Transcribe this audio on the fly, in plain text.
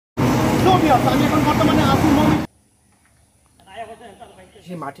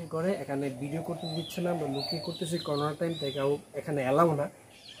সে মাটির করে এখানে ভিডিও করতে দিচ্ছে না, আমরা লুকিয়ে করতেছি করোনা টাইম, তাই কেউ এখানে এলাও না।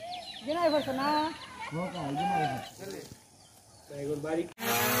 বাড়ি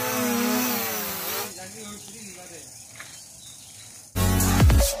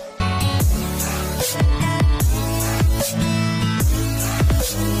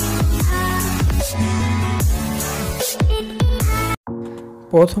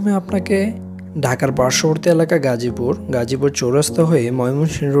প্রথমে আপনাকে ঢাকার পার্শ্ববর্তী এলাকা গাজীপুর চৌরাস্তা হয়ে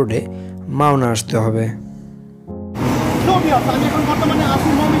ময়মনসিংহ রোডে মাওনা আসতে হবে। আমি এখন বর্তমানে আছি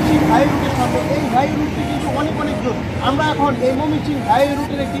ময়মনসিংহ হাই রুটের সাথে। এই হাই রুটটি কিন্তু অনেক দূর। আমরা এখন এই ময়মনসিংহ হাই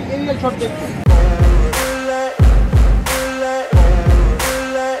রুটের একটি এরিয়াল শট দেখব।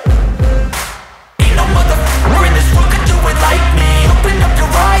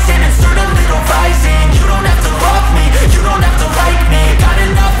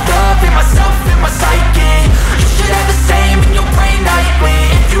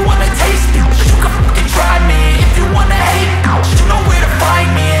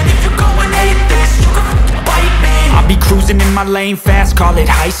 Cruising in my lane fast, call it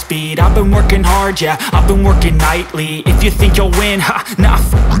high speed. I've been working hard, yeah, I've been working nightly. If you think you'll win, ha, nah,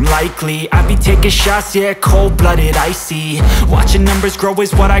 likely. I be taking shots, yeah, cold-blooded, icy. Watching numbers grow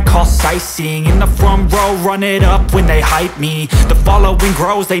is what I call sightseeing. In the front row, run it up when they hype me. The following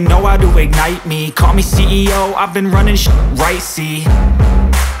grows, they know how to ignite me. Call me CEO, I've been running right, see.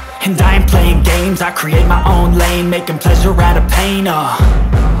 And I ain't playing games, I create my own lane, making pleasure out of pain,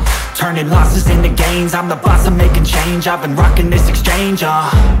 turning losses into gains. I'm the boss, I'm making change. I've been rocking this exchange,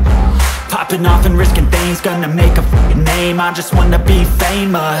 popping off and risking things. Gonna make a f***ing name. I just wanna be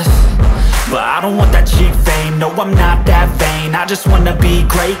famous, but I don't want that cheap fame. No, I'm not that vain. I just wanna be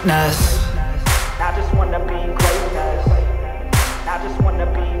greatness. I just wanna be greatness. I just wanna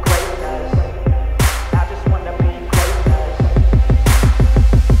be greatness. I just wanna be greatness.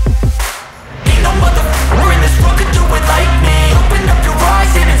 Ain't no motherfucker in this world could do it like me. Open up your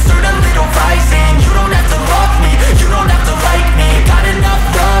eyes and insert a little rising. You don't have to love me, you don't have to like me. Got enough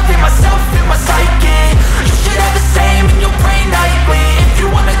love in myself, in my psyche. You should have the same in your brain nightly. If you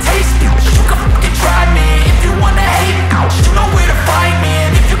wanna taste me, you can fucking try me. If you wanna hate, you know where to find me.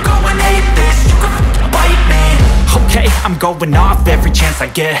 And if you're going hate this, you can fucking bite me. Okay, I'm going off every chance I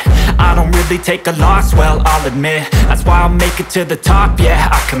get. I don't really take a loss, well, I'll admit. That's why I'll make it to the top,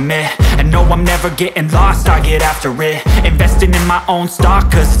 yeah, I commit. And no, I'm never getting lost, I get after it. Investing in my own stock,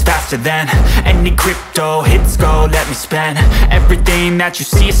 cause it's faster than any crypto hits go, let me spend. Everything that you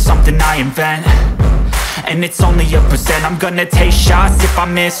see is something I invent, and it's only a percent. I'm gonna take shots, if I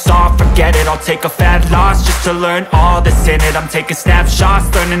miss all, forget it. I'll take a fat loss just to learn all that's in it. I'm taking snapshots,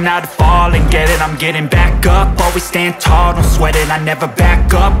 learning how to fall and get it. I'm getting back up, always stand tall, don't sweat it. I never back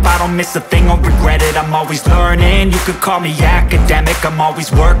up, I don't miss a thing or regret it. I'm always learning, you could call me academic. I'm always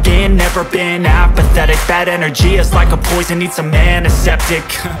working, never been apathetic. Bad energy is like a poison, needs some antiseptic.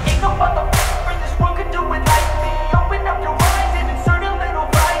 Ain't no motherfucker in this world could do it like me. Open up your eyes and insert a little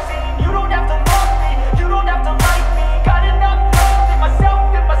rising. You don't have to love me, you don't have to like me. Got enough love in myself,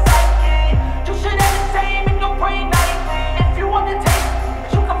 in my psyche. You should have the same in your brain nightly. If you wanna taste me,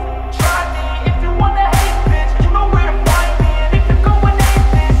 you can try me. If you wanna hate, bitch, you know where to find me. And if you're going hate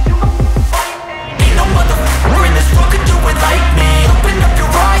this, you can fight me. Ain't no motherfucker in this world could do it like me. Open up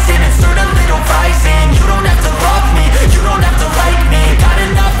your eyes and insert a little rising. You don't have to love me, you don't have to like me. Got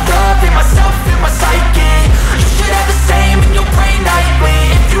enough love in myself, in my psyche. You should have the same in your brain nightly.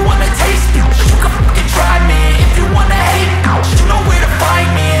 If you wanna taste me, you can fucking try me. If you wanna hate, you know where to find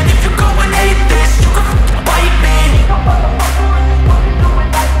me. And if you're going hate this, you can fucking bite me. Ain't no motherfucker in this world can do it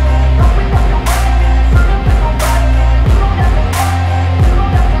like me. Open up your eyes and insert a little rising. You don't have to love me, you don't have to like me. Got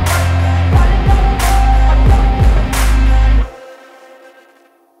enough love in myself.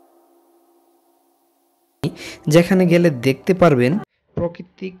 যেখানে গেলে দেখতে পারবেন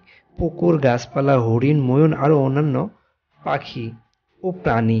প্রাকৃতিক পুকুর, গাছপালা, হরিণ, ময়ূর আরও অন্যান্য পাখি ও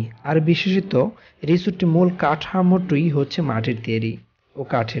প্রাণী। আর বিশেষত রিসোর্টটি মূল কাঠামোটি হচ্ছে মাটির তৈরি ও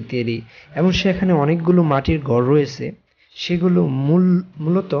কাঠের তৈরি, এবং সেখানে অনেকগুলো মাটির ঘর রয়েছে, সেগুলো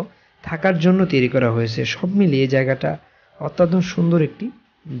মূলত থাকার জন্য তৈরি করা হয়েছে। সব মিলিয়ে জায়গাটা অত্যন্ত সুন্দর একটি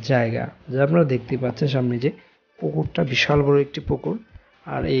জায়গা, যা আপনারা দেখতে পাচ্ছেন সামনে যে পুকুরটা, বিশাল বড় একটি পুকুর।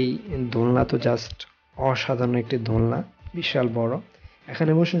 আর এই দোলনা তো জাস্ট অসাধারণ একটি দোলনা, বিশাল বড়।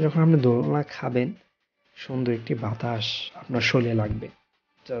 এখানে বসে যখন আপনি দোলনা খাবেন, সুন্দর একটি বাতাস আপনার শরীরে লাগবে,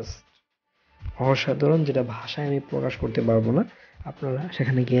 জাস্ট অসাধারণ, যেটা ভাষায় আমি প্রকাশ করতে পারবো না, আপনারা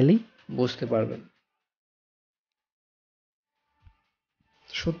সেখানে গেলেই বুঝতে পারবেন।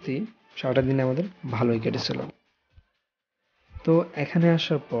 সত্যি সারাটা দিন আমাদের ভালোই কেটেছিল। তো এখানে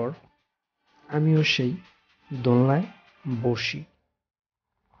আসার পর আমিও সেই দোলনায় বসি।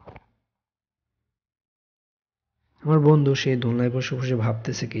 আমার বন্ধু সেই দোলনায় বসে বসে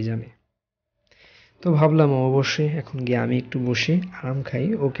ভাবতেছে কি জানে। তো ভাবলাম অবশ্যই এখন গিয়ে আমি একটু বসে আরাম খাই,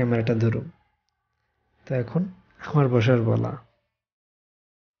 ও ক্যামেরাটা ধরুক। তো এখন আমার বসার বলা।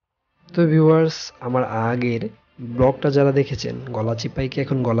 তো ভিউয়ার্স, আমার আগের ব্লগটা যারা দেখেছেন গলা চিপাইকে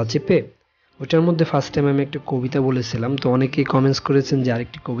এখন গলা চেপে, ওটার মধ্যে ফার্স্ট টাইম আমি একটা কবিতা বলেছিলাম। তো অনেকেই কমেন্টস করেছেন যে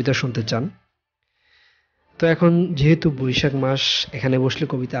আরেকটি কবিতা শুনতে চান। তো এখন যেহেতু বৈশাখ মাস, এখানে বসলে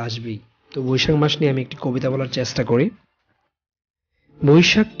কবিতা আসবেই। তো বৈশাখ মাস নিয়ে আমি একটি কবিতা বলার চেষ্টা করি।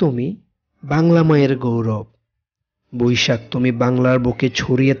 বৈশাখ তুমি বাংলা মায়ের গৌরব, বৈশাখ তুমি বাংলার বুকে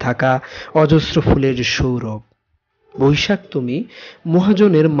ছড়িয়ে থাকা অজস্র ফুলের সৌরভ, বৈশাখ তুমি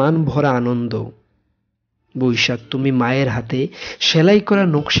মহাজনের মান ভরা আনন্দ, বৈশাখ তুমি মায়ের হাতে সেলাই করা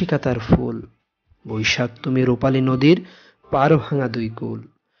নকশিকাতার ফুল, বৈশাখ তুমি রূপালী নদীর পার ভাঙা দুই কুল,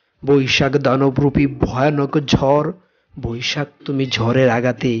 বৈশাখ দানবরূপী ভয়ানক ঝড়, বৈশাখ তুমি ঝড়ের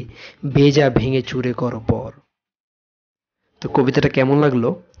আঘাতে বেজা ভেঙে চুরে করো পর। তো কবিতাটা কেমন লাগলো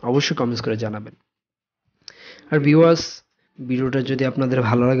অবশ্যই কমেন্টস করে জানাবেন। আর ভিউয়ার্স, ভিডিওটা যদি আপনাদের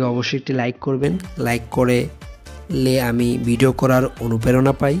ভালো লাগে অবশ্যই একটি লাইক করবেন। লাইক করলে আমি ভিডিও করার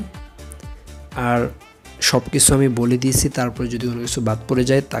অনুপ্রেরণা পাই। আর সব কিছু আমি বলে দিয়েছি, তারপরে যদি কোনো কিছু বাদ পড়ে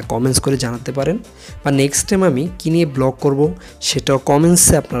যায় তা কমেন্টস করে জানাতে পারেন, বা নেক্সট টাইম আমি কী নিয়ে ব্লগ করব সেটাও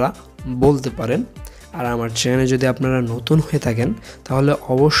কমেন্টসে আপনারা বলতে পারেন। আর আমার চ্যানেলে যদি আপনারা নতুন হয়ে থাকেন তাহলে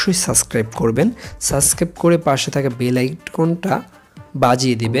অবশ্যই সাবস্ক্রাইব করবেন। সাবস্ক্রাইব করে পাশে থাকা বেল আইকনটা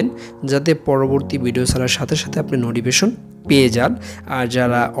বাজিয়ে দিবেন, যাতে পরবর্তী ভিডিও ছাড়ার সাথে সাথে আপনি নোটিফিকেশন পেয়ে যান। আর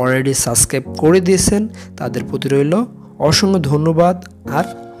যারা অলরেডি সাবস্ক্রাইব করে দিয়েছেন তাদের প্রতি রইল অসংখ্য ধন্যবাদ আর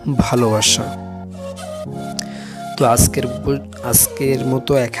ভালোবাসা। তো আজকের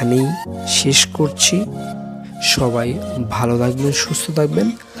মতো এখানেই শেষ করছি। সবাই ভালো থাকবেন, সুস্থ থাকবেন।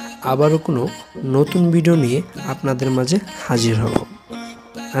 আবারও কোনো নতুন ভিডিও নিয়ে আপনাদের মাঝে হাজির হব।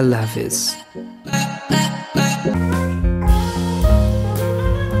 আল্লাহ হাফেজ।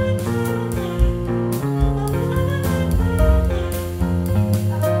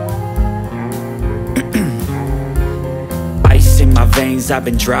 In my veins, I've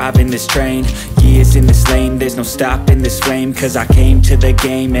been driving this train. Years in this lane, there's no stopping this flame. Cause I came to the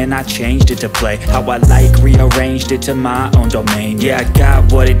game and I changed it to play how I like, rearranged it to my own domain. Yeah, I got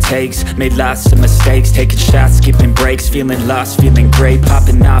what it takes, made lots of mistakes, taking shots, skipping breaks, feeling lost, feeling great,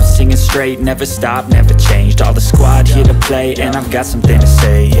 popping off, singing straight, never stopped, never changed. All the squad here to play and I've got something to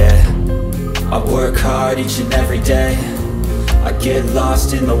say, yeah. I work hard each and every day, I get lost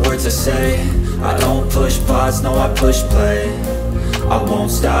in the words I say. I don't push pause, no I push play. I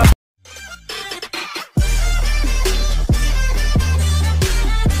won't stop.